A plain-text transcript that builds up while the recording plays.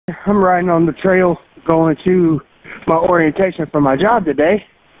I'm riding on the trail going to my orientation for my job today,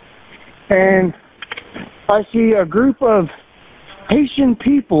 and I see a group of Haitian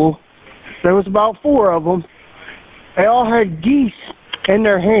people. There was about 4 of them. They all had geese in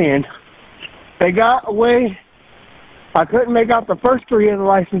their hand. They got away. I couldn't make out the first 3 of the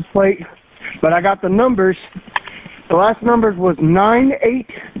license plate, but I got the numbers. The last numbers was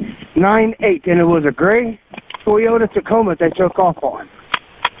 9898, and it was a gray Toyota Tacoma they took off on.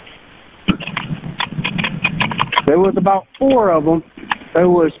 There was about 4 of them. There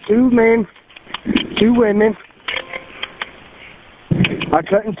was 2 men, 2 women. I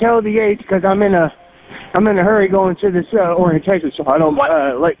couldn't tell the age because I'm in a hurry going to this orientation, so I don't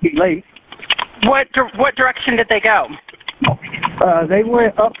be late. What direction did they go? They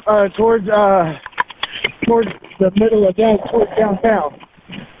went up towards the middle of towards downtown.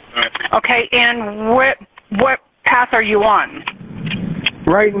 Okay, and what path are you on?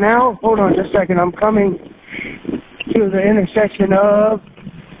 Right now, hold on just a second. I'm coming to the intersection of.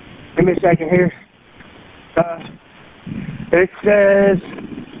 Give me a second here. It says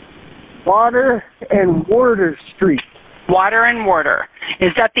Water and Warder Street. Water and Warder.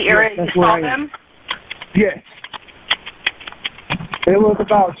 Is that the area you saw them? Yes. It was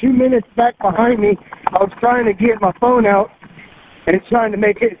about 2 minutes back behind me. I was trying to get my phone out and trying to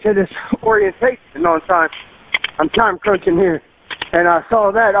make it to this orientation on time. I'm time crunching here. And I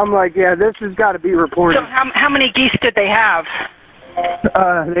saw that. I'm like, yeah, this has got to be reported. So how many geese did they have?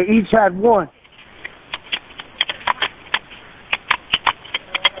 They each had 1.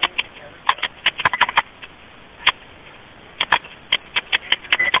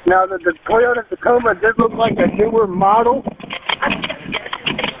 Now, the Toyota Tacoma did look like a newer model.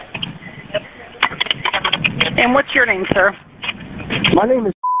 And what's your name, sir? My name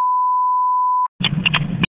is